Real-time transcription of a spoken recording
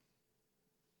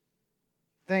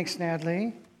Thanks,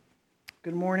 Natalie.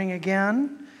 Good morning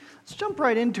again. Let's jump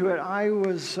right into it. I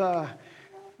was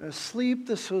asleep.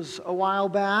 This was a while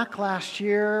back. Last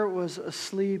year was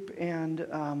asleep, and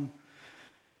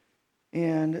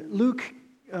Luke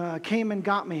came and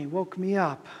got me, woke me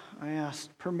up. I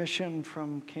asked permission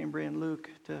from Cambria and Luke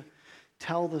to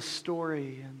tell the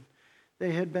story, and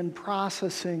they had been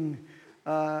processing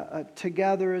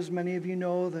together, as many of you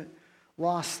know, that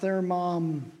lost their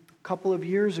mom a couple of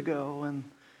years ago, and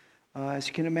as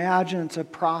you can imagine, it's a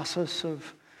process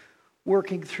of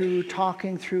working through,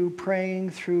 talking through,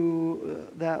 praying through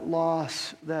that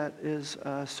loss that is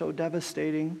so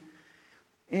devastating.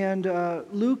 And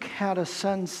Luke had a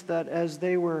sense that as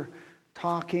they were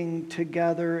talking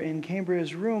together in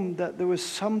Cambria's room, that there was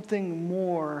something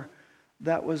more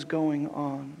that was going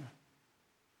on.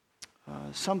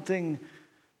 Something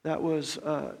that was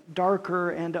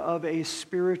darker and of a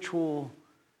spiritual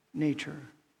nature.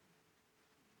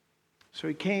 So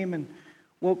he came and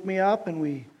woke me up,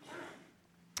 and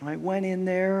I went in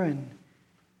there, and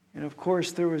of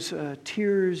course there was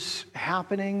tears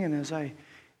happening, and as I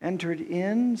entered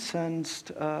in, sensed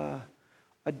a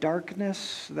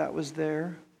darkness that was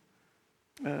there,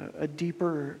 a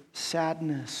deeper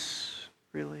sadness,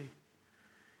 really,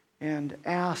 and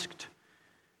asked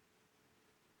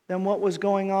them what was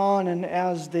going on, and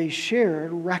as they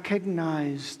shared,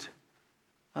 recognized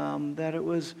that it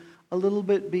was a little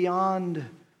bit beyond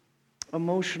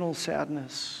emotional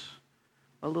sadness,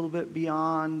 a little bit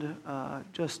beyond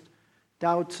just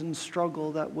doubts and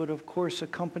struggle that would, of course,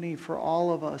 accompany for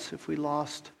all of us if we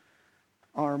lost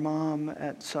our mom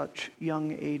at such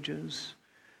young ages.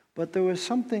 But there was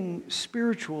something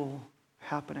spiritual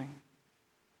happening,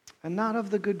 and not of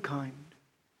the good kind.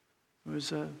 There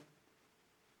was a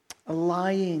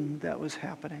lying that was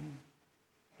happening.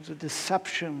 There was a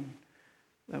deception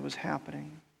that was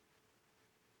happening.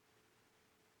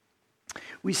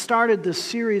 We started this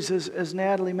series, as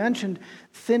Natalie mentioned,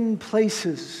 Thin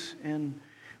Places, and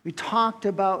we talked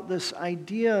about this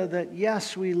idea that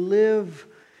yes, we live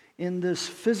in this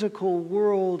physical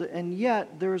world, and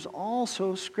yet there's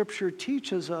also, Scripture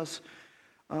teaches us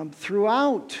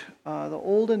throughout the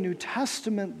Old and New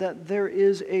Testament that there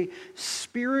is a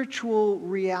spiritual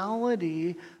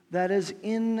reality that is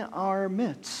in our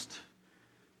midst,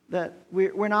 that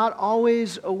we're not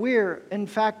always aware. In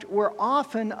fact, we're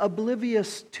often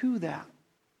oblivious to that.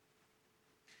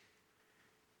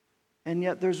 And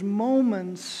yet there's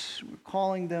moments, we're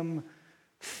calling them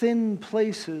thin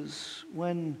places,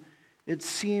 when it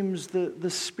seems the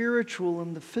spiritual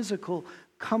and the physical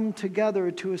come together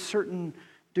to a certain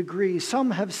degree.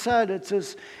 Some have said it's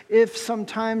as if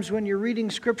sometimes when you're reading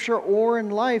Scripture or in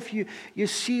life, you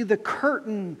see the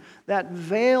curtain, that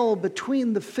veil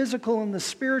between the physical and the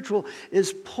spiritual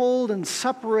is pulled and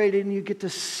separated, and you get to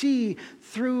see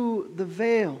through the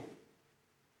veil.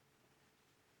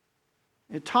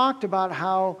 It talked about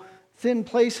how thin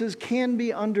places can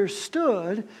be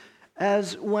understood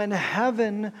as when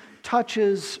heaven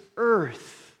touches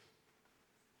earth.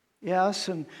 Yes,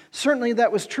 and certainly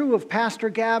that was true of Pastor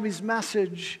Gabby's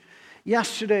message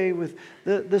yesterday with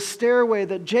the stairway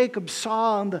that Jacob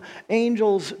saw and the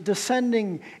angels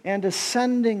descending and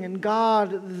ascending, and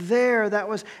God there. That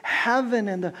was heaven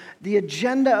and the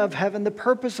agenda of heaven, the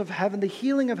purpose of heaven, the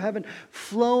healing of heaven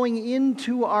flowing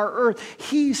into our earth.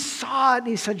 He saw it and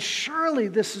he said, surely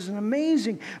this is an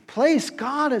amazing place.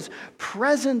 God is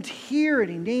present here,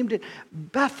 and he named it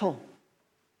Bethel,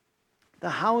 the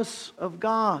house of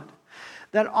God.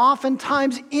 That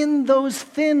oftentimes in those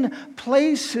thin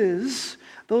places,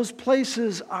 those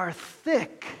places are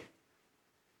thick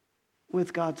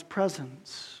with God's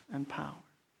presence and power.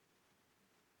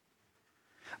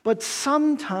 But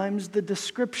sometimes the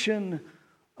description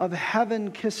of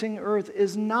heaven kissing earth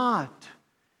is not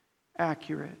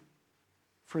accurate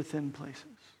for thin places.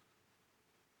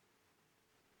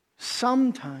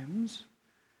 Sometimes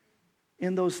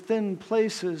in those thin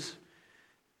places,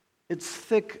 it's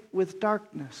thick with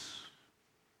darkness,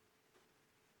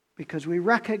 because we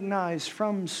recognize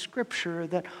from Scripture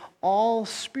that all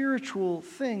spiritual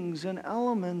things and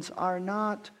elements are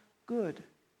not good.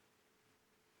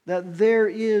 That there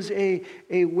is a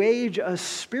wage, a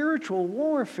spiritual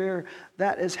warfare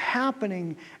that is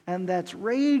happening and that's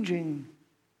raging.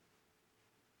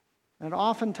 And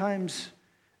oftentimes,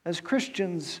 as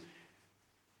Christians,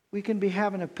 we can be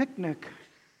having a picnic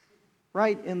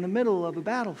right in the middle of a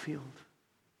battlefield,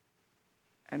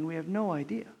 and we have no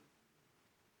idea.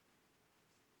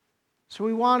 So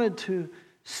we wanted to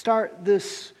start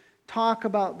this talk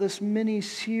about this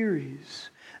mini-series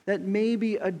that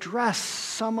maybe address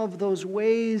some of those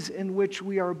ways in which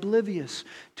we are oblivious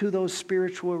to those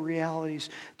spiritual realities,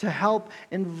 to help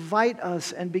invite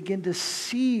us and begin to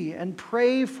see and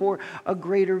pray for a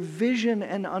greater vision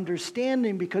and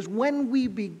understanding. Because when we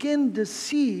begin to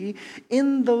see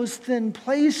in those thin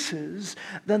places,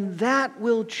 then that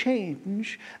will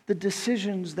change the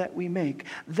decisions that we make.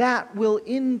 That will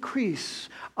increase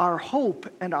our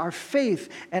hope and our faith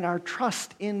and our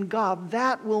trust in God.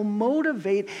 That will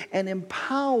motivate and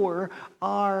empower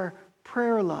our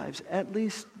prayer lives. At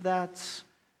least that's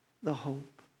the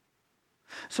hope.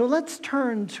 So let's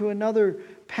turn to another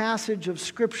passage of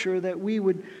Scripture that we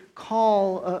would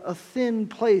call a thin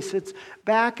place. It's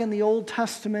back in the Old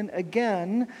Testament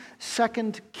again,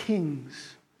 2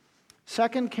 Kings.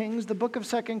 2 Kings, the book of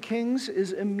 2 Kings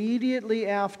is immediately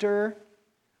after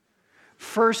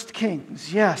 1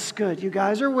 Kings. Yes, good. You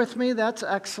guys are with me. That's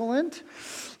excellent.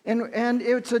 And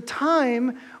it's a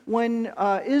time when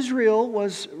Israel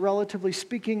was, relatively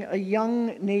speaking, a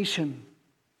young nation.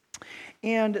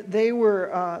 And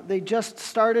they just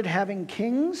started having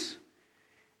kings.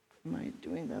 Am I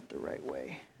doing that the right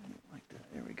way? I don't like that.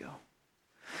 There we go.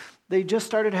 They just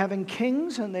started having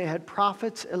kings, and they had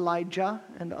prophets, Elijah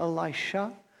and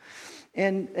Elisha.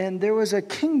 And there was a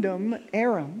kingdom,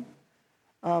 Aram,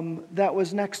 that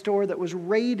was next door, that was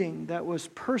raiding, that was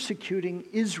persecuting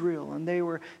Israel. And they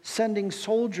were sending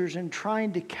soldiers and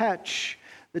trying to catch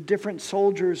the different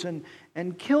soldiers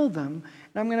and kill them.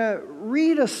 And I'm going to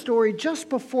read a story just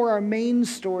before our main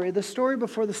story, the story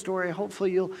before the story.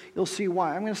 Hopefully you'll see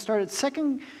why. I'm going to start at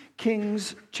 2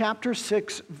 Kings chapter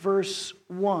 6, verse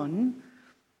 1.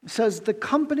 It says, "The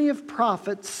company of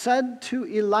prophets said to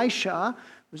Elisha,"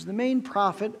 was the main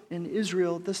prophet in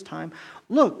Israel at this time,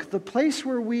 "Look, the place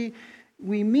where we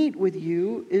meet with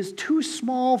you is too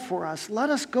small for us. Let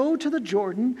us go to the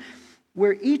Jordan,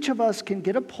 where each of us can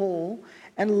get a pole,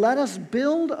 and let us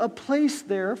build a place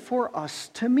there for us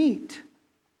to meet."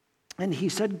 And he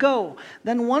said, "Go."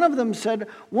 Then one of them said,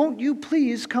 "Won't you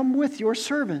please come with your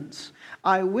servants?"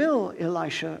 "I will,"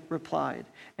 Elisha replied,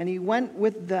 and he went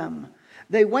with them.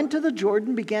 They went to the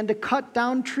Jordan, began to cut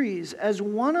down trees. As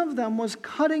one of them was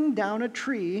cutting down a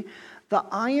tree, the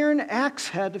iron axe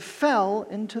head fell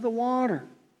into the water.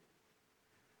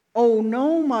 "Oh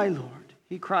no, my lord,"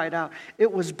 he cried out,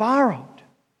 "it was borrowed."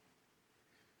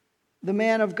 The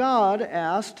man of God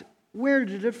asked, "Where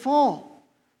did it fall?"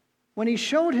 When he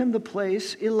showed him the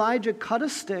place, Elijah cut a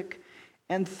stick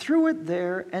and threw it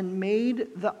there and made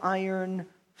the iron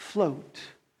float.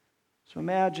 So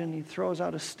imagine he throws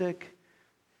out a stick,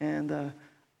 and the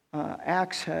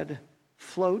axe head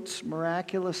floats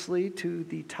miraculously to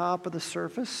the top of the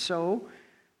surface, so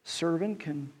servant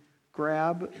can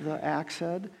grab the axe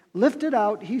head. "Lift it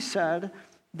out," he said.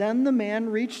 Then the man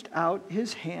reached out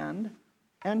his hand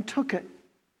and took it.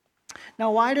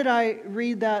 Now, why did I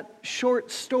read that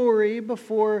short story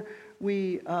before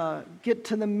we get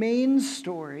to the main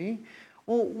story?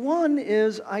 Well, one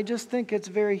is I just think it's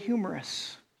very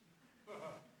humorous.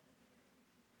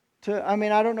 I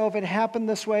don't know if it happened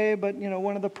this way, but,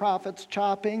 one of the prophets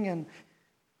chopping and,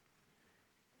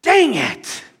 dang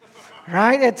it,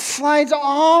 right? It slides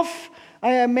off.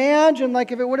 I imagine,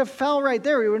 like, if it would have fell right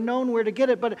there, he would have known where to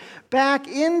get it, but back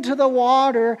into the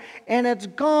water, and it's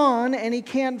gone, and he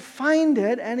can't find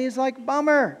it, and he's like,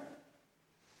 bummer.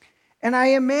 And I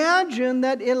imagine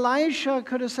that Elisha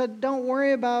could have said, "Don't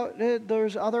worry about it.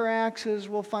 There's other axes.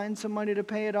 We'll find some money to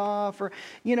pay it off." Or,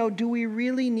 do we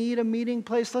really need a meeting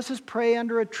place? Let's just pray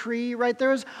under a tree, right?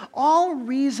 There's all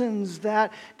reasons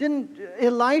that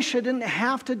Elisha didn't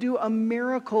have to do a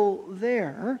miracle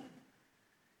there.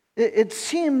 It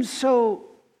seems so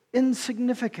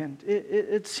insignificant.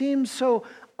 It seems so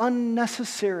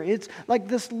unnecessary. It's like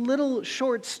this little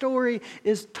short story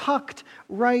is tucked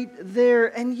right there.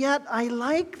 And yet I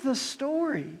like the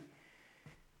story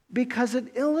because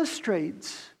it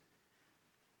illustrates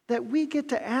that we get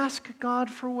to ask God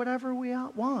for whatever we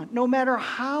want, no matter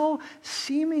how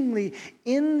seemingly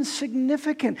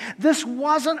insignificant. This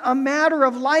wasn't a matter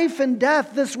of life and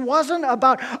death. This wasn't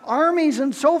about armies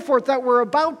and so forth that we're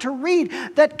about to read,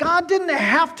 that God didn't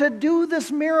have to do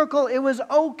this miracle. It was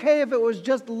okay if it was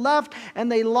just left and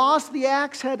they lost the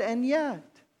axe head. And yet,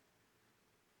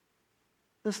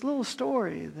 this little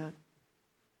story that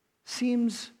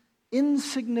seems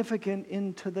insignificant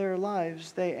into their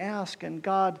lives, they ask, and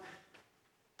God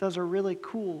does a really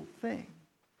cool thing.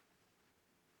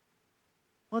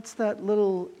 What's that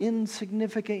little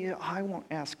insignificant? I won't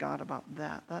ask God about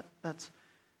that. That's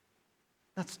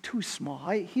too small.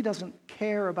 He doesn't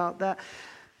care about that.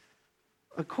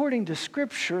 according to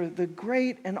Scripture, the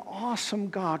great and awesome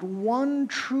God, one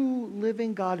true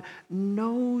living God,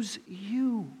 knows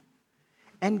you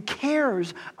and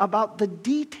cares about the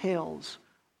details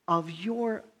of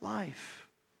your life.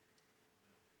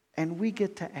 And we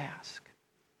get to ask.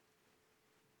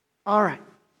 All right,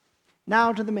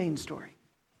 now to the main story.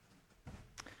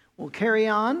 We'll carry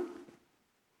on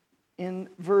in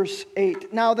verse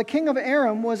 8. Now the king of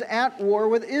Aram was at war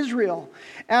with Israel.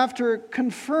 After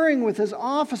conferring with his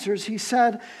officers, he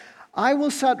said, I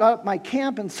will set up my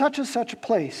camp in such and such a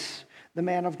place. The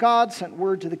man of God sent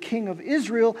word to the king of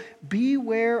Israel,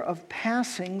 beware of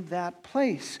passing that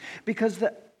place, because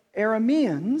the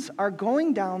Arameans are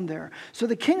going down there. So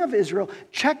the king of Israel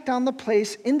checked on the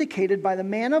place indicated by the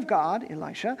man of God,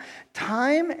 Elisha.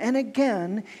 Time and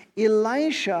again,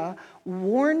 Elisha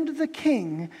warned the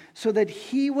king so that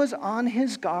he was on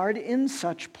his guard in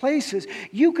such places.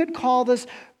 You could call this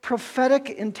prophetic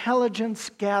intelligence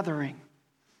gathering.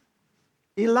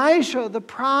 Elisha, the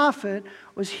prophet,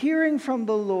 was hearing from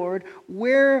the Lord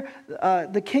where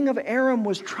the king of Aram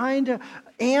was trying to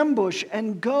ambush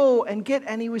and go and get,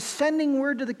 and he was sending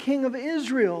word to the king of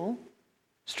Israel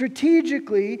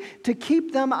strategically to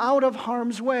keep them out of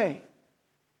harm's way.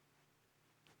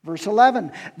 Verse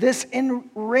 11, this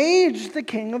enraged the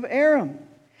king of Aram.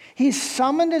 He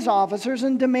summoned his officers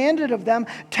and demanded of them,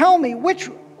 tell me, which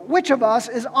of us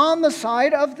is on the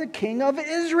side of the king of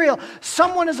Israel?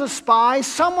 Someone is a spy.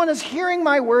 Someone is hearing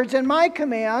my words and my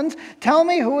commands. Tell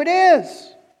me who it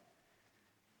is.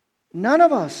 None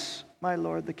of us, my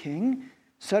lord the king,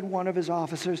 said one of his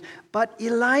officers, but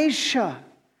Elisha,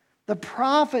 the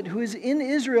prophet who is in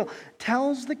Israel,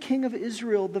 tells the king of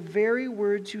Israel the very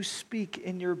words you speak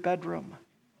in your bedroom.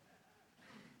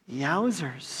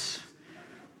 Yowzers.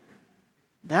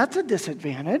 That's a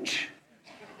disadvantage.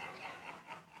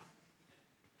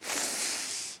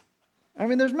 I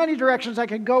mean, there's many directions I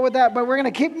could go with that, but we're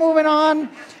going to keep moving on.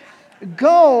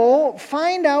 Go,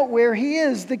 find out where he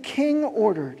is, the king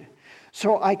ordered,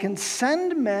 so I can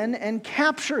send men and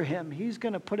capture him. He's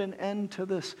going to put an end to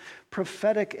this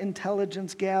prophetic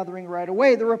intelligence gathering right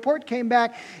away. The report came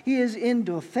back, he is in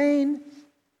Dothain.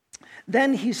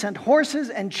 Then he sent horses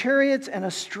and chariots and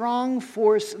a strong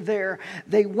force there.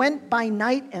 They went by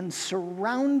night and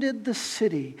surrounded the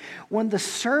city. When the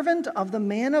servant of the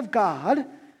man of God,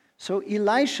 so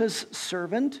Elisha's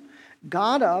servant,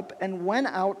 got up and went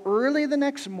out early the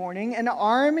next morning, an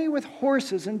army with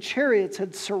horses and chariots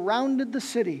had surrounded the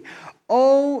city.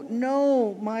 Oh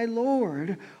no, my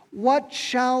lord, what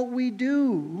shall we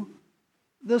do?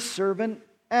 The servant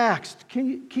asked. Can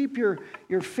you keep your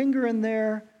finger in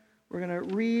there? We're going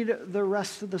to read the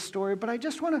rest of the story, but I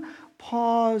just want to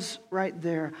pause right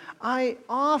there. I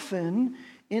often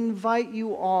invite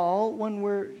you all, when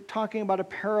we're talking about a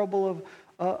parable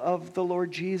of the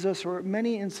Lord Jesus, or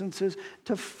many instances,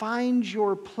 to find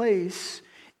your place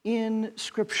in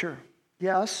Scripture.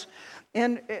 Yes?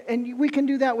 And we can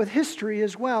do that with history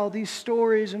as well, these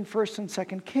stories in 1st and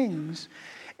 2nd Kings.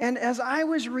 And as I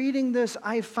was reading this,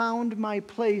 I found my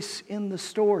place in the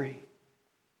story.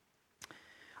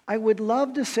 I would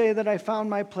love to say that I found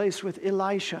my place with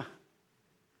Elisha,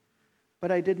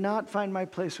 but I did not find my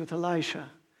place with Elisha.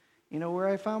 You know where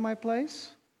I found my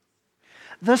place?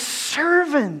 The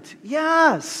servant,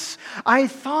 yes. I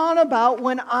thought about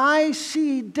when I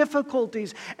see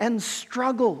difficulties and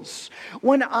struggles,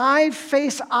 when I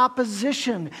face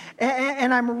opposition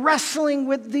and I'm wrestling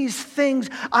with these things,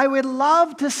 I would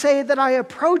love to say that I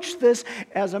approach this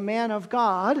as a man of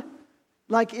God,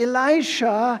 like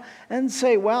Elisha, and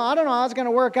say, well, I don't know how it's going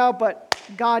to work out, but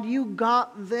God, you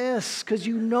got this because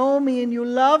you know me and you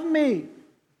love me.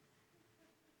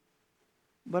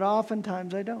 But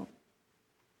oftentimes I don't.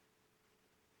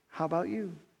 How about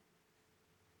you?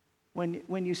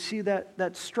 When you see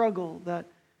that struggle,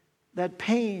 that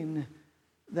pain,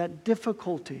 that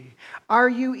difficulty, are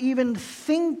you even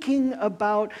thinking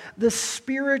about the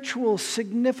spiritual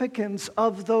significance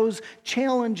of those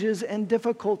challenges and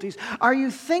difficulties? Are you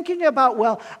thinking about,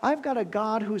 well, I've got a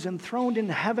God who's enthroned in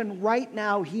heaven right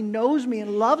now. He knows me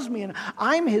and loves me, and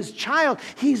I'm his child.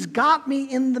 He's got me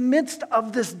in the midst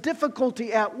of this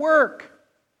difficulty at work.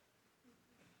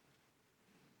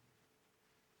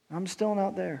 I'm still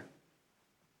not there.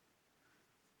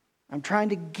 I'm trying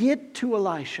to get to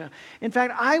Elisha. In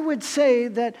fact, I would say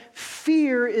that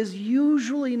fear is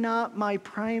usually not my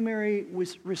primary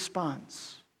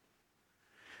response.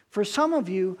 For some of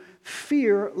you,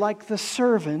 fear, like the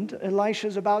servant, Elisha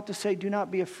is about to say, do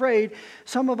not be afraid.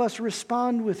 Some of us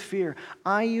respond with fear.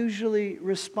 I usually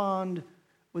respond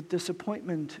with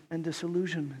disappointment and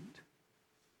disillusionment.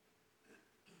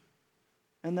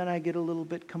 And then I get a little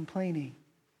bit complaining.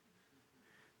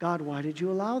 God, why did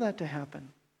you allow that to happen?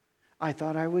 I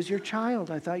thought I was your child.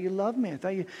 I thought you loved me. I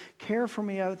thought you care for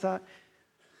me. I thought...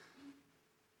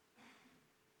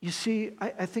 You see,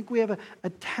 I think we have a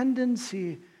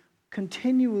tendency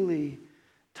continually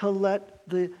to let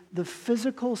the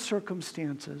physical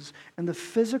circumstances and the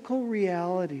physical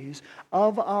realities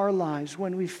of our lives,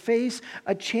 when we face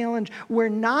a challenge, we're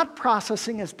not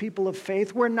processing as people of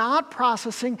faith. We're not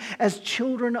processing as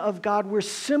children of God. We're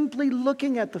simply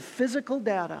looking at the physical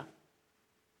data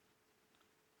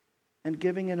and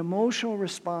giving an emotional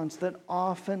response that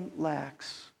often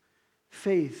lacks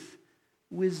faith,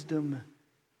 wisdom,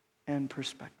 and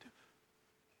perspective.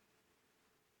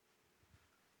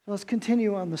 So let's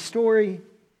continue on the story.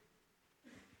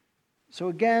 So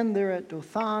again, they're at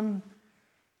Dothan,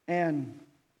 and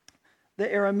the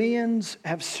Arameans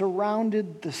have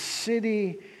surrounded the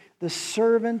city. The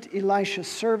servant, Elisha's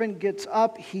servant, gets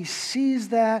up. He sees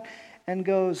that and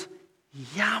goes,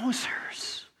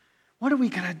 "Yowzers, what are we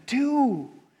going to do?"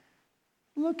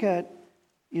 Look at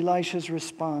Elisha's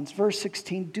response. Verse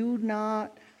 16,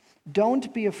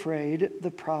 Don't be afraid,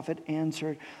 the prophet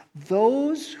answered.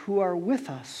 Those who are with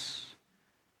us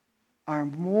are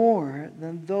more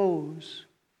than those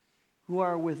who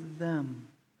are with them.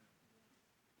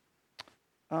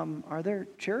 Are there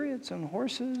chariots and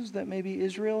horses that maybe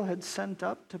Israel had sent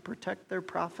up to protect their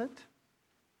prophet?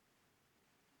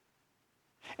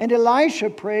 And Elisha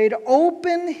prayed,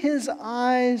 "Open his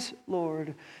eyes,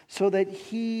 Lord, so that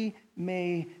he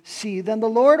may see." Then the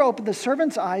Lord opened the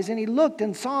servant's eyes, and he looked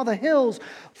and saw the hills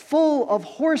full of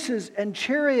horses and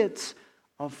chariots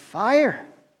of fire,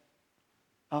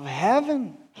 of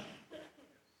heaven,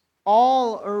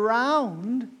 all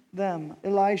around them,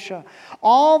 Elisha.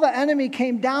 All the enemy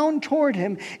came down toward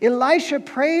him. Elisha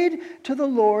prayed to the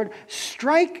Lord,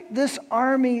 "Strike this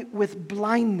army with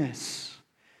blindness."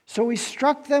 So he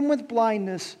struck them with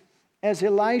blindness as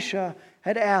Elisha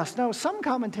had asked. Now, some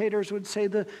commentators would say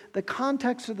the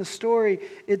context of the story,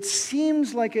 it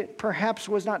seems like it perhaps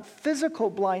was not physical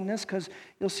blindness, because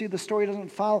you'll see the story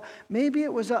doesn't follow. Maybe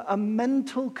it was a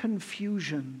mental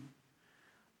confusion,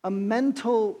 a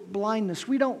mental blindness.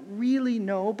 We don't really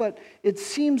know, but it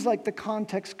seems like the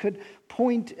context could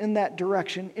point in that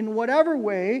direction. In whatever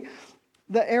way,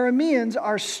 the Arameans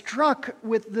are struck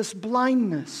with this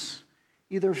blindness,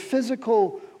 either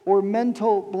physical or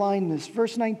mental blindness.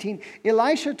 Verse 19,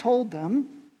 Elisha told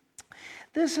them,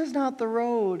 "This is not the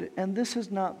road, and this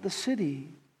is not the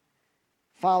city.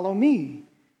 Follow me,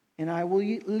 and I will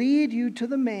lead you to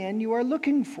the man you are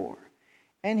looking for."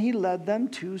 And he led them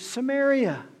to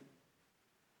Samaria.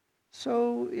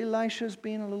 So Elisha's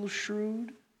being a little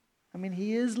shrewd. I mean,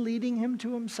 he is leading him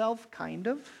to himself, kind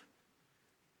of,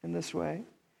 in this way.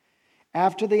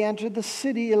 After they entered the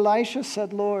city, Elisha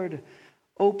said, "Lord,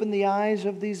 open the eyes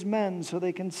of these men so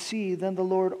they can see." Then the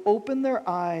Lord opened their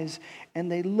eyes,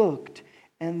 and they looked,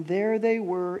 and there they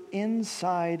were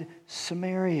inside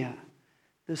Samaria.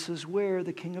 This is where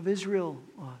the king of Israel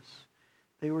was.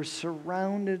 They were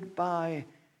surrounded by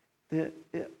the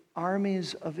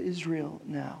armies of Israel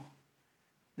now.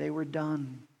 They were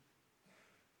done.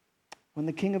 When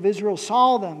the king of Israel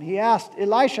saw them, he asked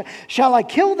Elisha, "Shall I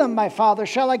kill them, my father?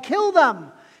 Shall I kill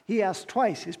them?" He asked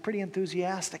twice. He's pretty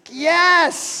enthusiastic.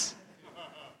 "Yes!"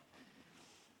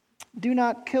 "Do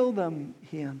not kill them,"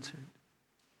 he answered.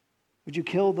 "Would you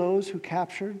kill those who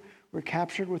were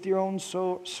captured with your own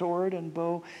sword and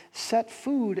bow? Set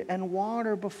food and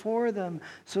water before them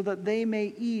so that they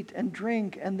may eat and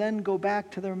drink and then go back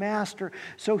to their master."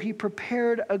 So he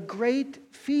prepared a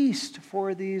great feast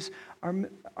for these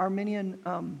Aramean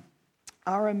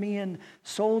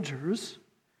soldiers.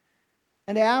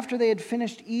 And after they had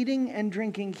finished eating and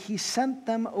drinking, he sent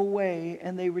them away,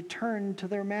 and they returned to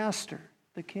their master,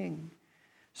 the king.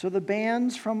 So the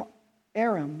bands from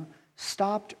Aram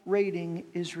stopped raiding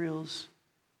Israel's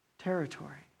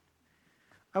territory.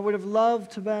 I would have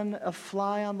loved to have been a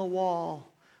fly on the wall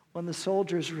when the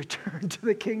soldiers returned to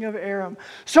the king of Aram.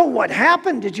 "So what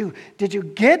happened? Did you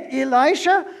get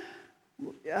Elisha?"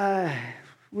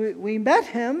 We met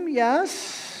him,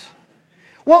 yes.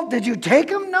 "Well, did you take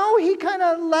him?" "No, he kind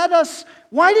of led us."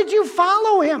 "Why did you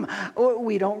follow him?"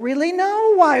 "We don't really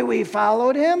know why we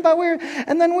followed him, but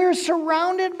then we were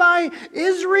surrounded by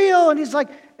Israel." And he's like,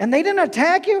 "And they didn't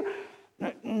attack you?"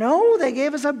 "No, they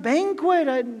gave us a banquet.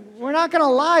 We're not going to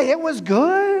lie, it was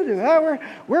good.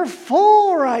 We're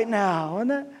full right now."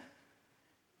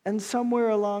 And somewhere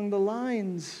along the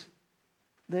lines,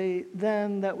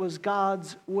 that was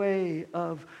God's way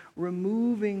of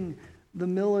removing the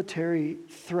military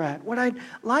threat. What I'd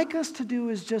like us to do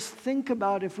is just think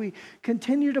about, if we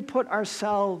continue to put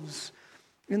ourselves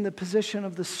in the position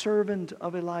of the servant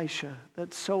of Elisha,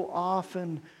 that so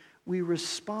often we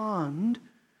respond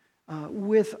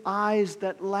with eyes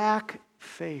that lack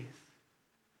faith.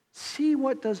 See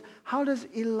how does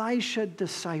Elisha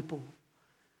disciple?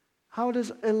 How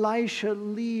does Elisha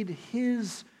lead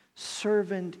his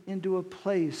servant into a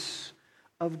place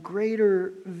of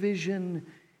greater vision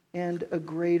and a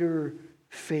greater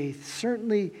faith?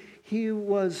 Certainly, he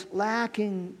was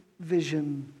lacking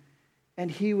vision,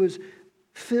 and he was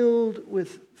filled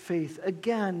with faith.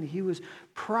 Again, he was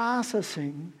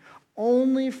processing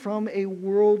only from a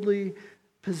worldly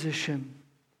position.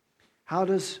 How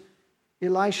does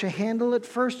Elisha handle it?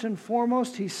 First and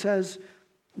foremost, he says,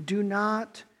 do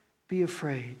not be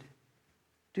afraid.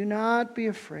 Do not be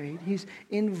afraid. He's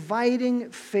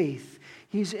inviting faith.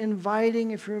 He's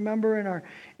inviting, if you remember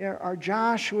in our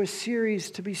Joshua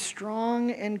series, to be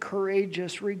strong and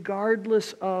courageous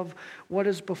regardless of what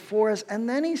is before us. And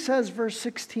then he says, verse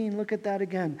 16, look at that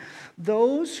again.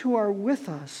 Those who are with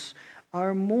us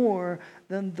are more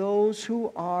than those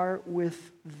who are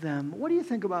with them. What do you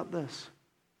think about this?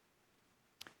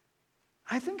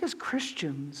 I think as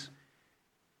Christians,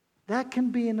 that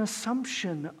can be an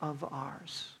assumption of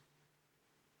ours.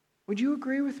 Would you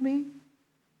agree with me?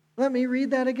 Let me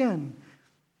read that again.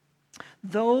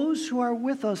 Those who are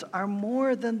with us are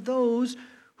more than those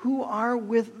who are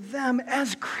with them.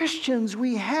 As Christians,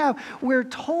 we're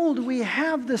told we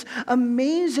have this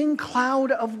amazing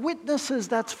cloud of witnesses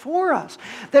that's for us.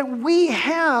 That we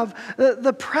have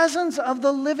the presence of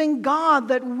the living God.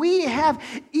 That we have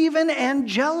even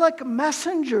angelic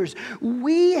messengers.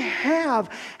 We have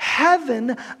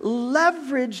heaven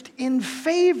leveraged in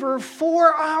favor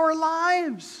for our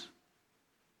lives.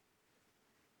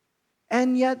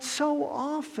 And yet so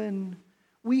often,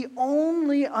 we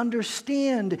only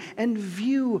understand and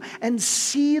view and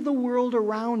see the world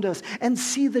around us and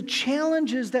see the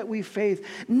challenges that we face,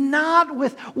 not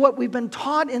with what we've been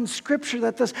taught in Scripture,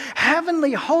 that this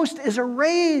heavenly host is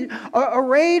arrayed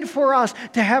for us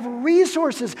to have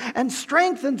resources and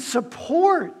strength and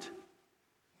support.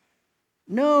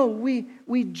 No, we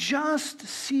just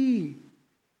see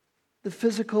the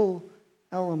physical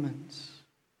elements.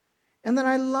 And then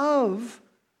I love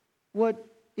what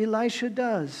Elisha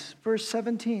does. Verse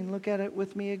 17, look at it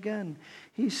with me again.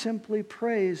 He simply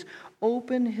prays,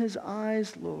 open his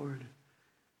eyes, Lord,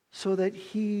 so that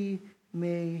he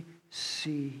may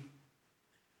see.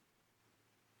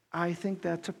 I think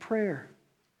that's a prayer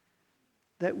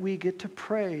that we get to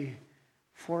pray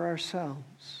for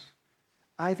ourselves.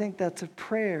 I think that's a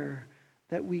prayer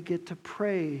that we get to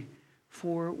pray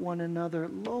for one another.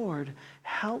 Lord,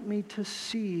 help me to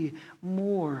see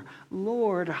more.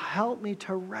 Lord, help me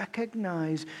to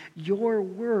recognize your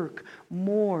work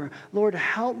more. Lord,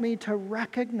 help me to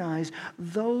recognize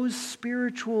those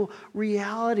spiritual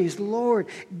realities. Lord,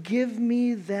 give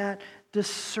me that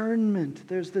discernment.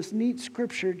 There's this neat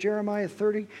scripture, Jeremiah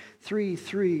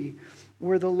 33:3,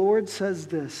 where the Lord says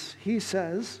this. He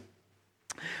says,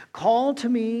 call to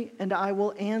me and I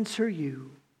will answer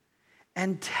you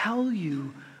and tell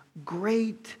you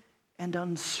great and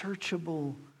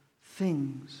unsearchable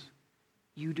things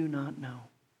you do not know.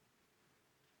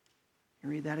 You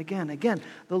read that again. Again,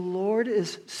 the Lord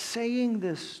is saying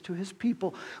this to his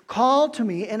people. Call to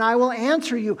me and I will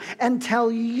answer you and tell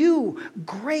you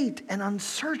great and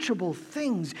unsearchable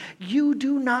things you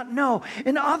do not know.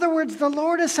 In other words, the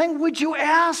Lord is saying, would you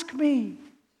ask me?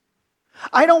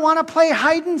 I don't want to play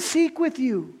hide and seek with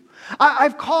you.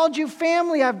 I've called you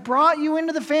family. I've brought you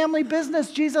into the family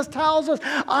business. Jesus tells us,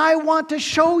 I want to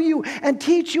show you and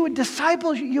teach you and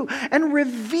disciple you and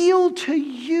reveal to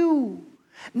you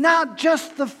not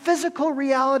just the physical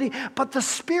reality, but the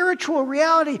spiritual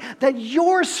reality that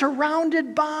you're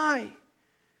surrounded by,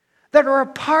 that are a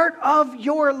part of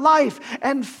your life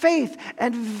and faith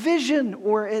and vision,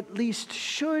 or at least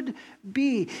should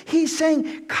be. He's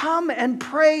saying, come and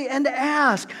pray and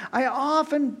ask. I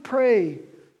often pray,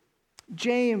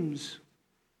 James,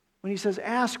 when he says,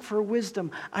 ask for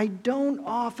wisdom, I don't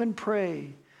often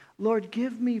pray, Lord,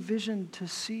 give me vision to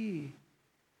see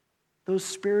those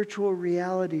spiritual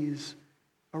realities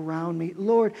around me.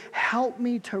 Lord, help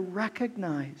me to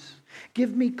recognize.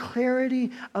 Give me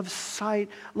clarity of sight.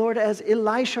 Lord, as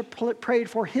Elisha prayed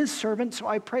for his servant, so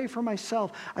I pray for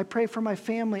myself. I pray for my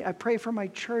family. I pray for my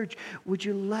church. Would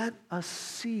you let us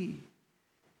see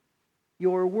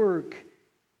your work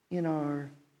in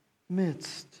our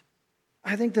midst?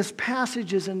 I think this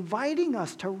passage is inviting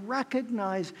us to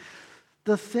recognize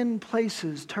the thin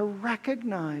places, to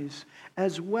recognize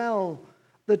as well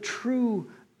the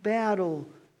true battle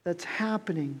that's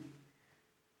happening.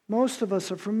 Most of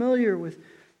us are familiar with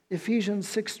Ephesians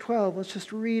 6:12, let's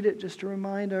just read it just to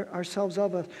remind ourselves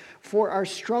of it. For our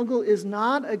struggle is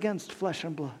not against flesh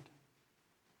and blood.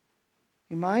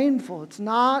 Be mindful, it's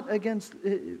not against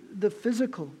the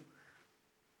physical.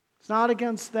 It's not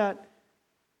against that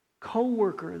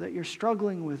coworker that you're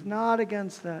struggling with, not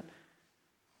against that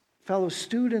fellow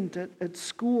student at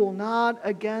school, not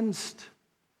against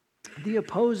the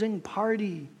opposing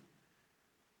party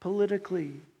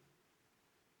politically.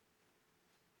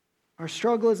 Our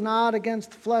struggle is not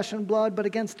against flesh and blood, but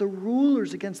against the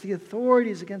rulers, against the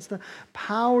authorities, against the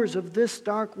powers of this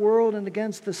dark world, and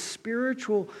against the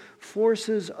spiritual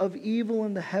forces of evil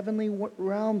in the heavenly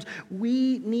realms.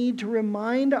 We need to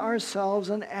remind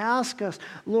ourselves and ask us,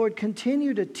 Lord,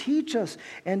 continue to teach us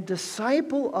and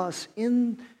disciple us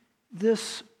in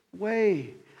this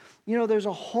way. You know, there's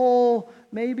a whole,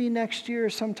 maybe next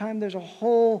year sometime, there's a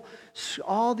whole,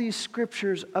 all these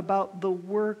scriptures about the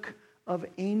work of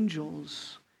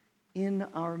angels in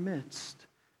our midst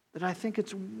that I think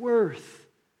it's worth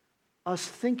us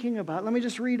thinking about. Let me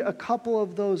just read a couple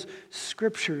of those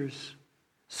scriptures.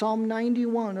 Psalm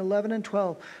 91, 11 and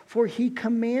 12. For he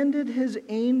commanded his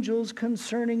angels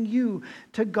concerning you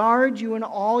to guard you in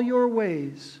all your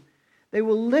ways. They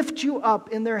will lift you up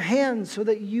in their hands so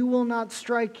that you will not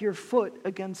strike your foot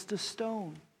against a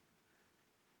stone.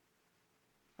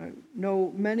 I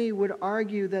know many would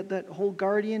argue that that whole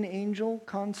guardian angel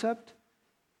concept,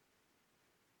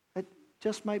 that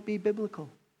just might be biblical.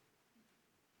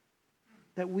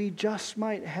 That we just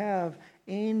might have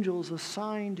angels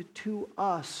assigned to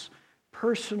us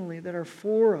personally that are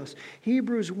for us.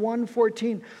 Hebrews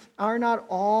 1:14, are not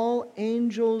all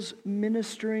angels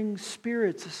ministering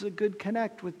spirits? This is a good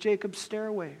connect with Jacob's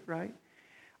stairway, right?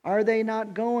 Are they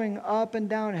not going up and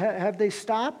down? Have they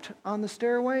stopped on the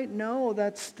stairway? No,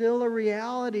 that's still a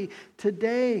reality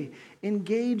today,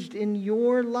 engaged in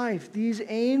your life. These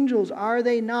angels, are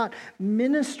they not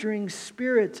ministering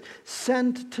spirits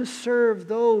sent to serve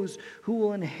those who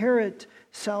will inherit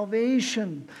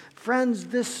salvation? Friends,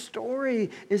 this story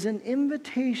is an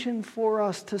invitation for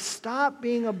us to stop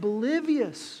being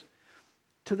oblivious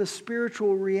to the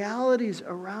spiritual realities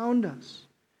around us,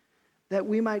 that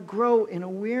we might grow in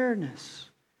awareness,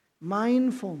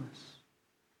 mindfulness,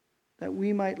 that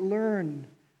we might learn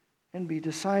and be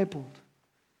discipled.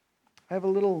 I have a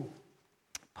little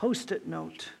Post-it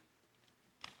note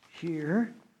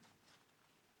here,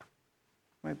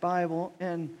 my Bible,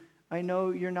 and I know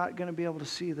you're not going to be able to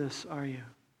see this, are you?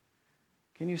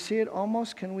 Can you see it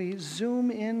almost? Can we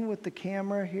zoom in with the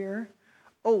camera here?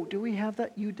 Oh, do we have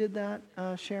that? You did that,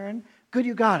 Sharon? Good,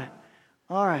 you got it.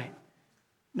 All right.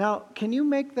 Now, can you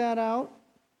make that out?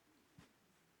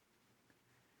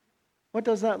 What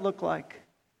does that look like?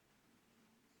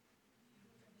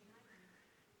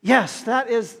 Yes, that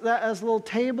is a little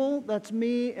table. That's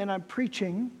me, and I'm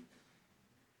preaching.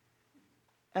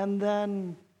 And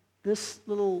then this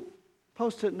little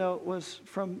Post-it note was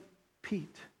from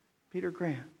Peter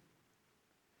Grant.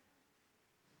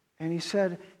 And he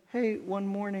said, hey, one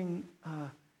morning,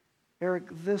 Eric,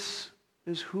 this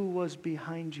is who was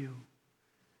behind you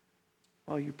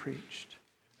while you preached.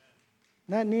 Isn't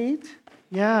that neat?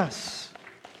 Yes.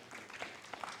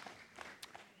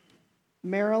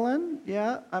 Marilyn,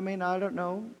 yeah, I don't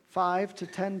know, 5 to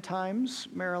 10 times,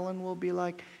 Marilyn will be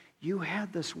like, you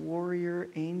had this warrior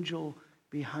angel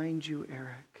behind you,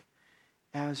 Eric,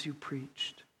 as you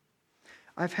preached.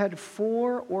 I've had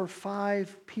 4 or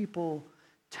 5 people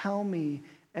tell me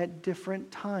at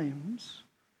different times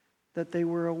that they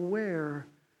were aware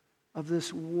of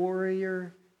this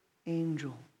warrior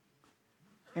angel.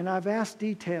 And I've asked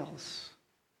details.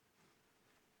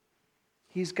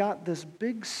 He's got this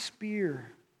big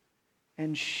spear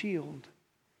and shield,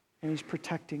 and he's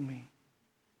protecting me.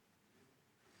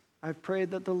 I've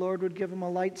prayed that the Lord would give him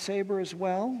a lightsaber as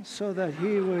well, so that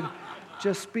he would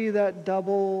just be that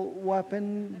double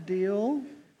weapon deal.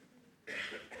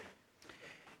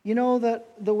 You know, that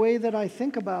the way that I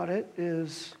think about it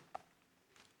is,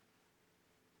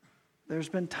 there's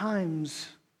been times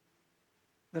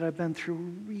that I've been through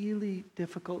really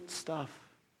difficult stuff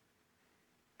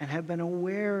and have been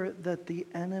aware that the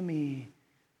enemy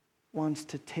wants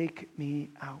to take me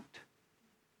out.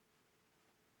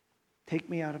 Take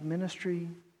me out of ministry.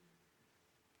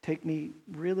 Take me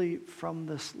really from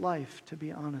this life, to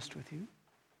be honest with you.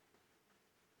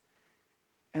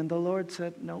 And the Lord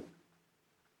said, no.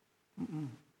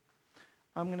 I'm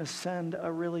going to send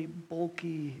a really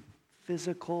bulky,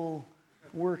 physical,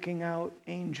 working out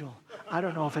angel. I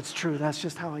don't know if it's true. That's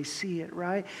just how I see it,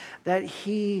 right? That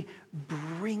he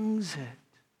brings it.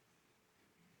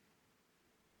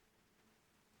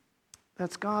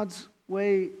 That's God's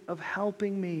way of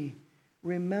helping me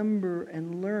remember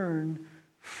and learn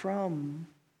from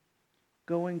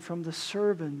going from the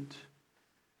servant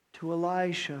to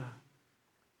Elisha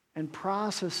and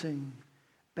processing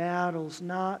battles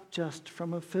not just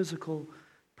from a physical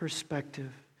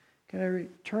perspective. Can I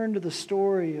return to the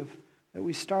story that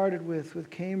we started with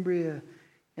Cambria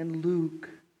and Luke?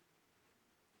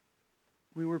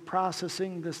 We were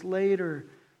processing this later,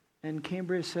 and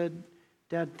Cambria said,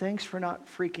 "Dad, thanks for not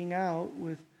freaking out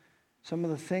with some of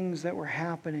the things that were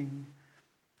happening."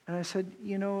 And I said,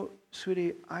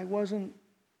 "Sweetie, I wasn't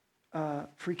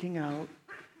freaking out,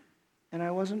 and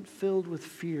I wasn't filled with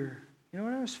fear. You know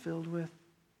what I was filled with?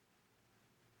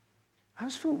 I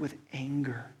was filled with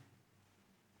anger.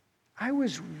 I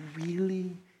was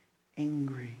really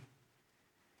angry.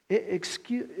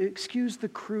 Excuse the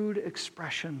crude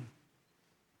expression.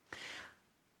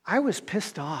 I was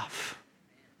pissed off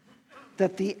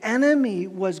that the enemy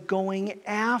was going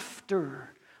after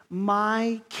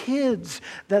my kids,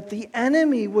 that the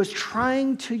enemy was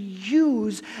trying to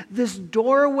use this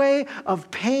doorway of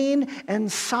pain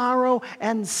and sorrow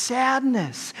and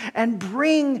sadness and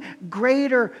bring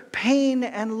greater pain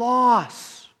and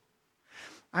loss.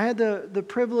 I had the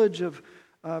privilege of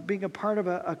being a part of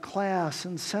a class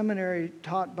in seminary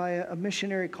taught by a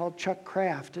missionary called Chuck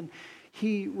Kraft, and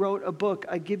he wrote a book,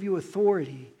 I Give You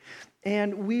Authority.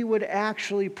 And we would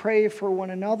actually pray for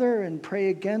one another and pray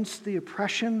against the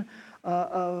oppression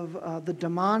of the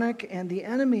demonic and the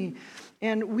enemy.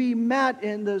 And we met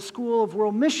in the School of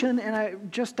World Mission,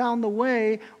 and just down the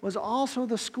way was also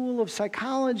the School of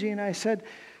Psychology. And I said,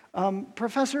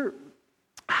 Professor,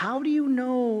 how do you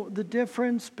know the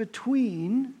difference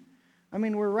between,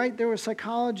 we're right there with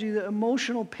psychology, the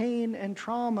emotional pain and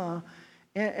trauma,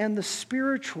 and the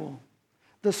spiritual,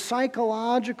 the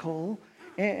psychological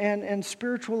and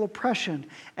spiritual oppression.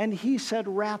 And he said,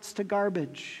 rats to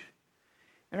garbage.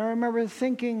 And I remember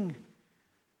thinking,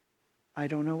 I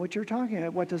don't know what you're talking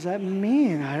about. What does that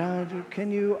mean? Can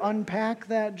you unpack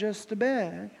that just a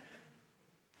bit?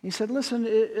 He said, listen,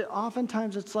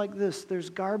 oftentimes it's like this. There's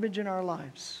garbage in our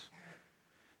lives.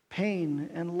 Pain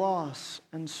and loss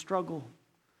and struggle.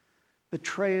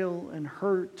 Betrayal and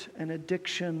hurt and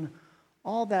addiction.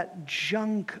 All that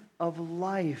junk of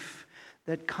life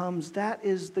that comes, that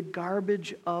is the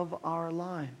garbage of our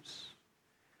lives.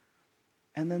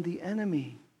 And then the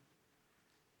enemy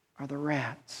are the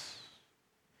rats.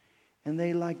 And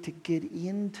they like to get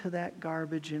into that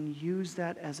garbage and use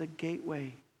that as a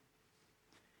gateway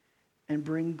and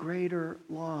bring greater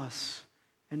loss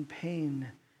and pain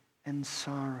and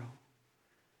sorrow.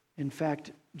 In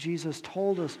fact, Jesus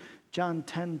told us, John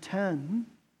 10:10,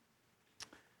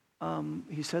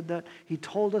 he said that he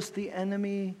told us the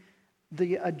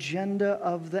agenda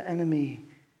of the enemy.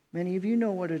 Many of you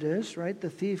know what it is, right? The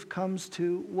thief comes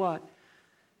to what?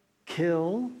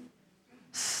 Kill,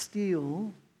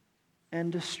 steal,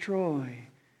 and destroy.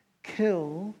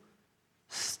 Kill,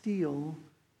 steal,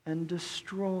 and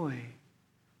destroy.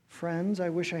 Friends, I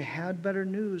wish I had better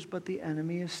news, but the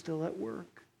enemy is still at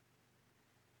work.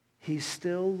 He's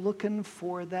still looking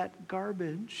for that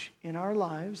garbage in our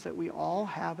lives, that we all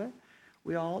have it.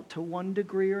 We all, to one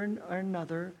degree or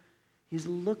another, he's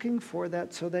looking for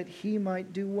that so that he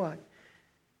might do what?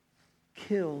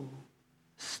 Kill,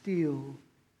 steal,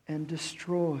 and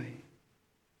destroy.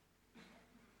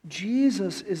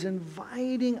 Jesus is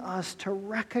inviting us to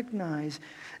recognize,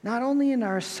 not only in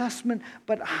our assessment,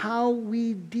 but how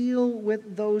we deal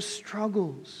with those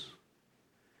struggles.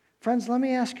 Friends, let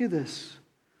me ask you this.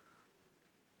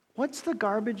 What's the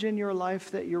garbage in your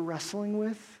life that you're wrestling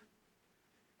with?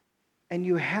 And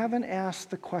you haven't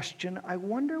asked the question, I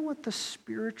wonder what the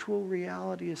spiritual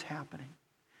reality is happening.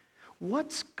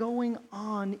 What's going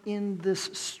on in this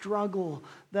struggle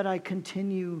that I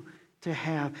continue to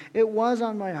have? It was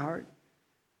on my heart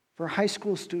for high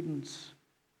school students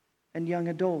and young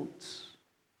adults.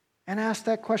 And ask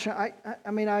that question.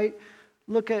 I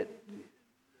look at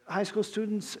high school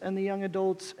students and the young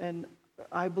adults, and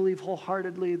I believe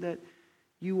wholeheartedly that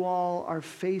you all are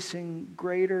facing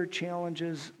greater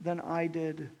challenges than I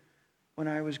did when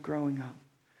I was growing up.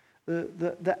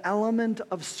 The element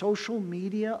of social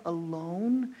media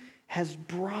alone has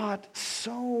brought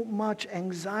so much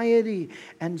anxiety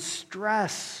and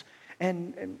stress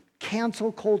and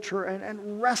cancel culture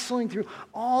and wrestling through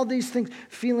all these things,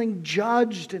 feeling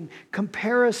judged and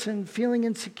comparison, feeling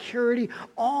insecurity,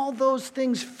 all those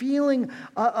things, feeling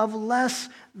of less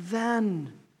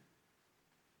than.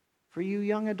 For you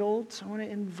young adults, I want to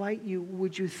invite you,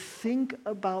 would you think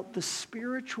about the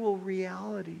spiritual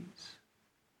realities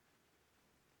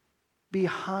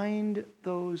behind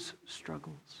those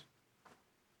struggles?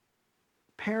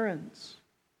 Parents.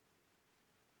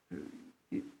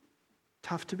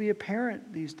 Tough to be a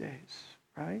parent these days,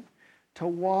 right? To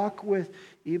walk with,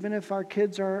 even if our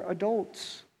kids are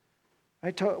adults,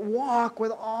 right? To walk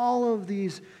with all of the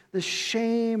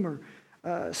shame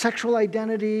or sexual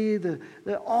identity,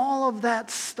 all of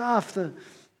that stuff,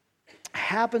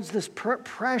 happens, this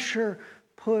pressure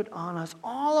put on us.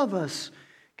 All of us.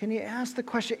 Can you ask the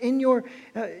question, in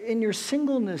your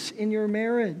singleness, in your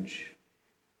marriage,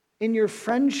 in your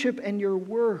friendship and your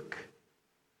work,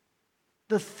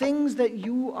 the things that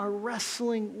you are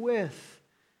wrestling with,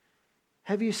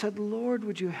 have you said, Lord,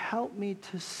 would you help me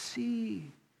to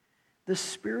see the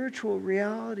spiritual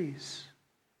realities,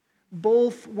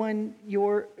 both when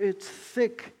it's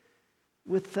thick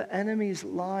with the enemy's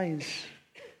lies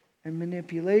and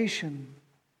manipulation,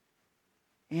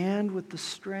 and with the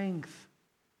strength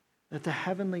that the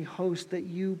heavenly host that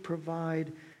you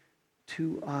provide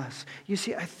to us. You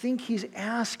see, I think he's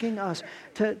asking us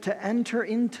to enter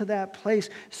into that place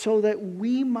so that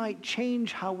we might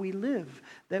change how we live,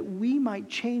 that we might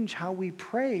change how we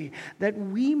pray, that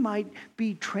we might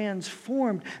be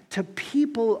transformed to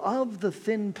people of the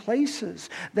thin places,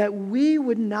 that we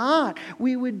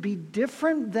would be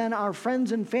different than our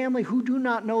friends and family who do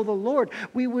not know the Lord.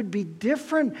 We would be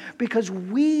different because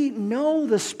we know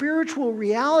the spiritual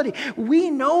reality. We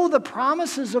know the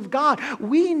promises of God.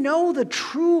 We know the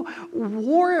true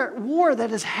war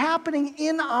that is happening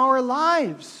in our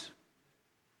lives.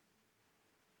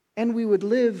 And we would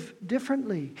live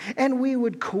differently. And we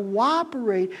would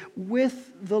cooperate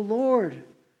with the Lord.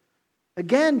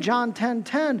 Again, John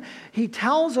 10:10, he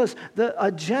tells us the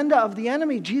agenda of the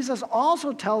enemy. Jesus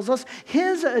also tells us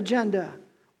his agenda.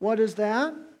 What is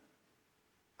that?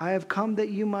 I have come that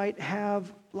you might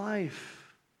have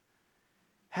life.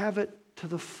 Have it to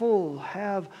the full.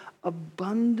 Have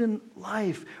abundant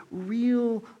life.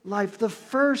 Real life. The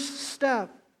first step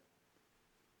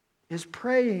is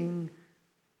praying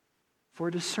for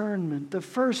discernment. The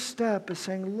first step is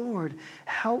saying, Lord,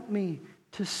 help me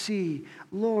to see.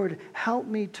 Lord, help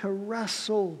me to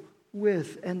wrestle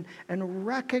with and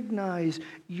recognize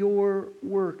your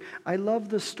work. I love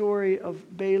the story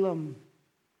of Balaam.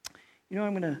 You know,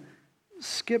 I'm going to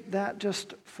skip that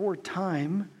just for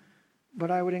time,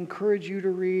 but I would encourage you to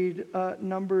read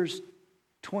Numbers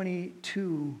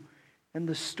 22 and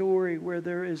the story where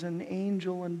there is an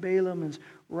angel and Balaam is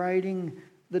riding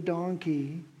the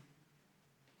donkey.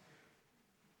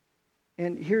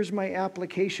 And here's my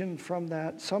application from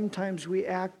that. Sometimes we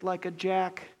act like a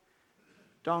jack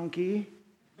donkey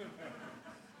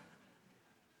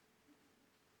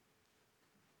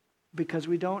because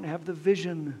we don't have the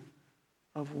vision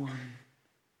of one.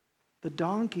 The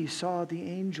donkey saw the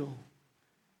angel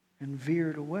and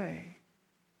veered away.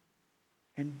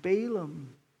 And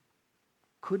Balaam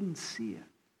couldn't see it.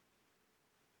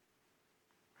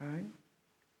 Right?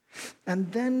 And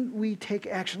then we take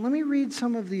action. Let me read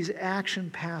some of these action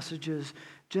passages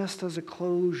just as a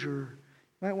closure.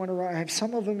 You might want to write. I have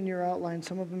some of them in your outline.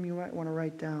 Some of them you might want to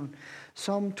write down.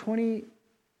 Psalm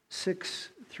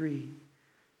 26:3.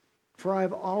 For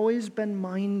I've always been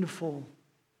mindful.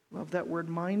 Love that word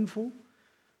mindful.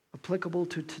 Applicable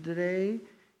to today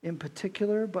in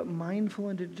particular, but mindful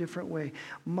in a different way.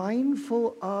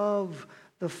 Mindful of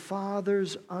the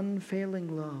Father's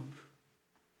unfailing love.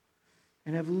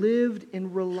 And have lived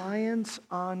in reliance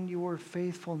on your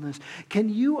faithfulness. Can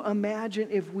you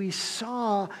imagine if we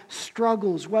saw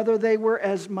struggles, whether they were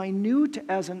as minute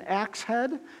as an axe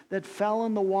head that fell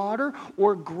in the water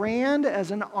or grand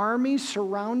as an army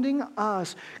surrounding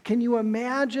us? Can you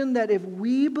imagine that if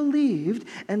we believed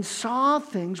and saw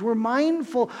things, were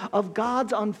mindful of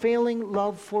God's unfailing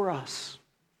love for us?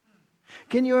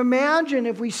 Can you imagine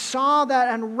if we saw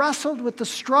that and wrestled with the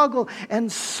struggle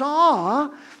and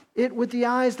saw it with the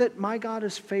eyes that my God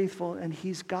is faithful and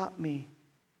He's got me.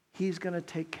 He's going to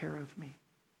take care of me.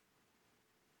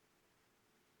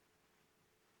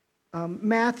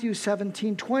 Matthew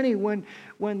 17:20,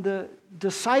 when the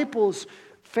disciples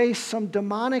faced some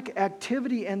demonic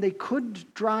activity and they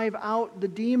couldn't drive out the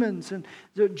demons and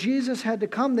Jesus had to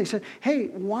come, they said, hey,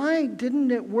 why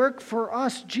didn't it work for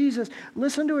us, Jesus?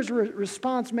 Listen to his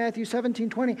response, Matthew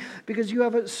 17:20, because you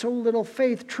have so little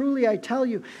faith. Truly, I tell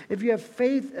you, if you have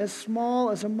faith as small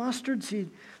as a mustard seed,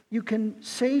 you can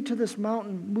say to this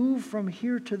mountain, move from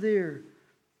here to there,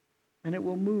 and it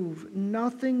will move.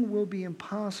 Nothing will be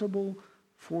impossible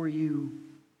for you.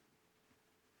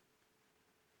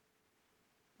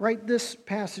 Write this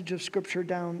passage of Scripture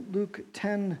down, Luke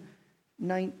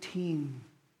 10:19.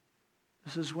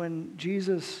 This is when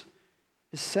Jesus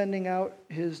is sending out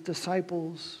his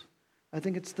disciples. I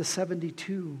think it's the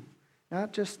 72.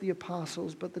 not just the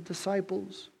apostles, but the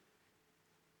disciples.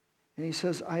 And he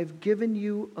says, I've given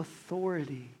you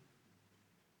authority.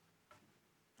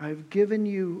 I've given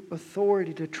you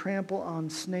authority to trample on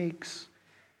snakes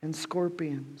and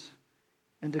scorpions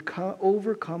and to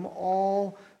overcome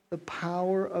all the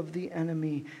power of the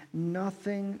enemy.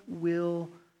 Nothing will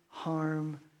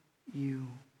harm you.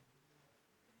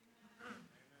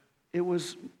 It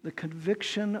was the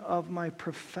conviction of my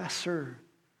professor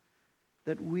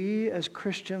that we as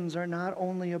Christians are not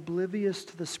only oblivious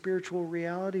to the spiritual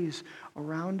realities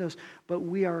around us, but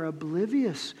we are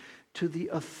oblivious to the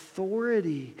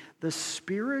authority, the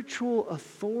spiritual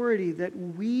authority that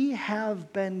we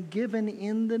have been given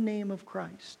in the name of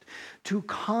Christ to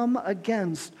come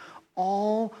against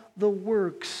all the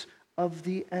works of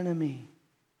the enemy.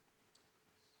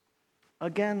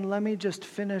 Again, let me just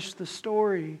finish the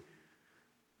story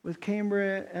with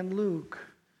Cambria and Luke.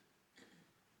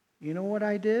 You know what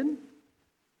I did?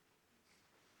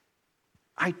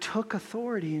 I took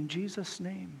authority in Jesus'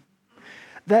 name.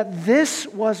 That this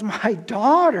was my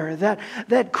daughter,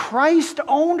 that Christ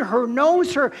owned her,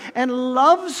 knows her, and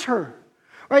loves her.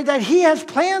 Right? That He has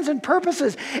plans and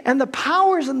purposes, and the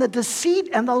powers and the deceit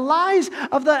and the lies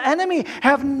of the enemy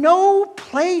have no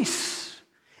place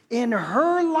in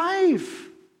her life.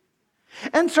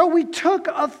 And so we took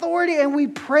authority and we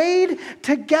prayed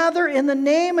together in the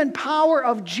name and power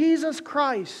of Jesus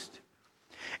Christ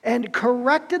and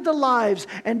corrected the lives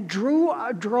and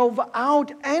drove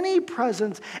out any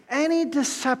presence, any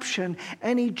deception,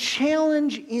 any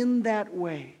challenge in that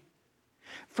way.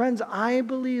 Friends, I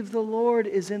believe the Lord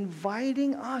is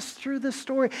inviting us through this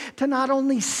story to not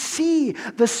only see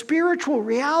the spiritual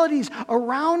realities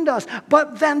around us,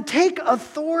 but then take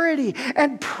authority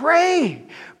and pray.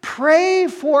 Pray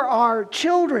for our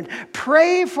children.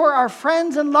 Pray for our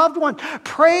friends and loved ones.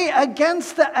 Pray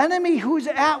against the enemy who's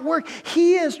at work.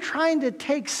 He is trying to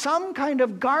take some kind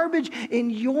of garbage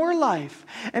in your life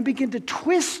and begin to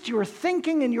twist your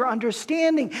thinking and your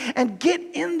understanding and get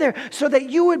in there so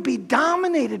that you would be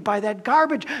dominated by that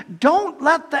garbage. Don't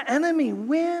let the enemy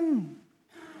win.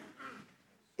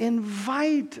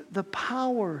 Invite the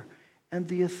power and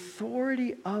the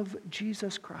authority of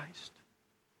Jesus Christ.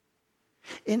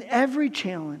 In every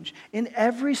challenge, in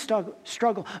every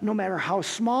struggle, no matter how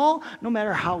small, no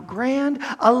matter how grand,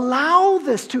 allow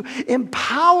this to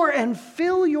empower and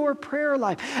fill your prayer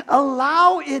life.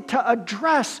 Allow it to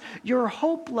address your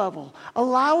hope level.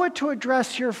 Allow it to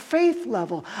address your faith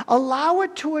level. Allow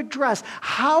it to address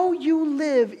how you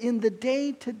live in the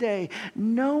day-to-day,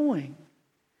 knowing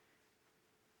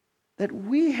that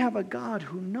we have a God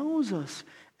who knows us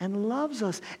and loves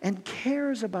us and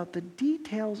cares about the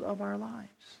details of our lives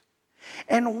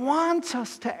and wants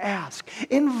us to ask,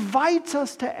 invites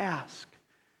us to ask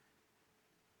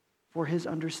for His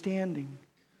understanding,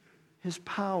 His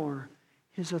power,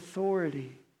 His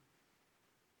authority,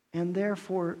 and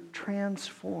therefore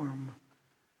transform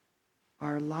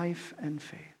our life and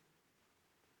faith.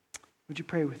 Would you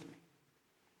pray with me?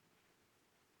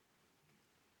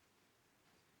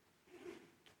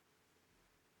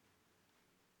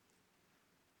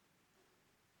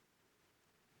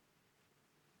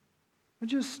 I'll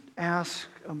just ask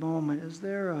a moment, is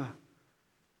there a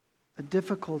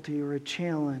difficulty or a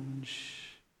challenge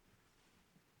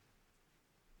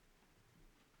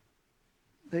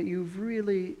that you've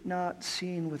really not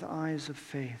seen with eyes of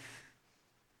faith?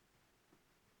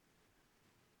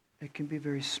 It can be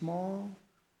very small.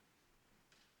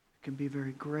 It can be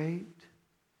very great.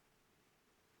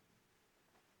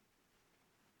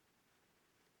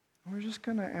 And we're just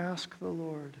going to ask the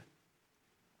Lord.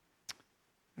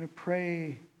 I'm going to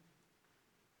pray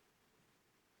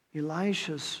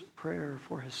Elisha's prayer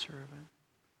for his servant.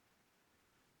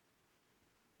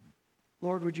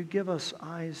 Lord, would you give us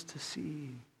eyes to see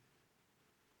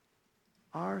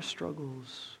our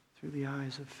struggles through the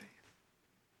eyes of faith?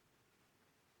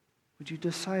 Would you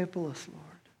disciple us, Lord?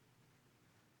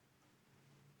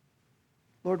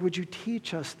 Lord, would you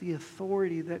teach us the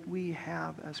authority that we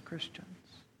have as Christians?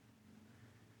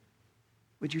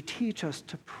 Would you teach us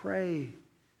to pray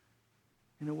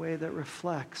in a way that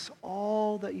reflects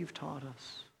all that you've taught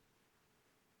us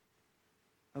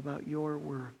about your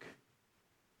work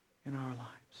in our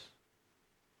lives?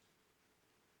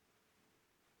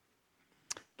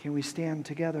 Can we stand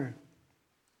together?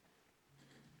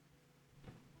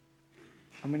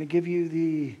 I'm going to give you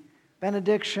the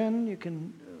benediction. You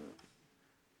can,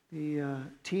 the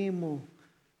team will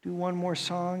do one more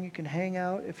song. You can hang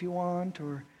out if you want,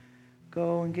 or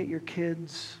go and get your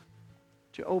kids.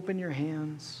 Would you open your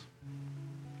hands?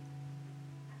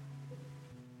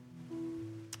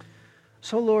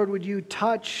 So, Lord, would you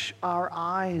touch our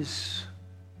eyes,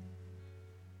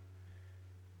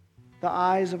 the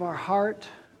eyes of our heart,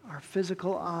 our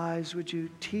physical eyes? Would you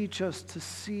teach us to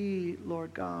see,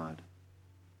 Lord God,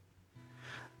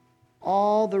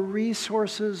 all the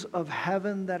resources of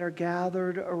heaven that are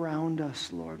gathered around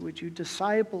us, Lord? Would you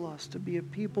disciple us to be a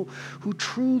people who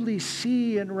truly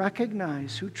see and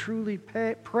recognize, who truly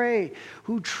pray,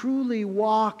 who truly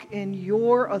walk in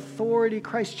your authority,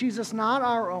 Christ Jesus, not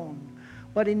our own,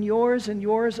 but in yours and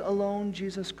yours alone,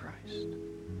 Jesus Christ.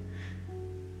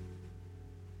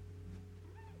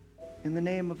 In the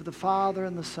name of the Father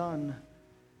and the Son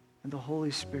and the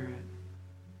Holy Spirit.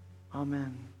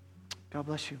 Amen. God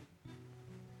bless you.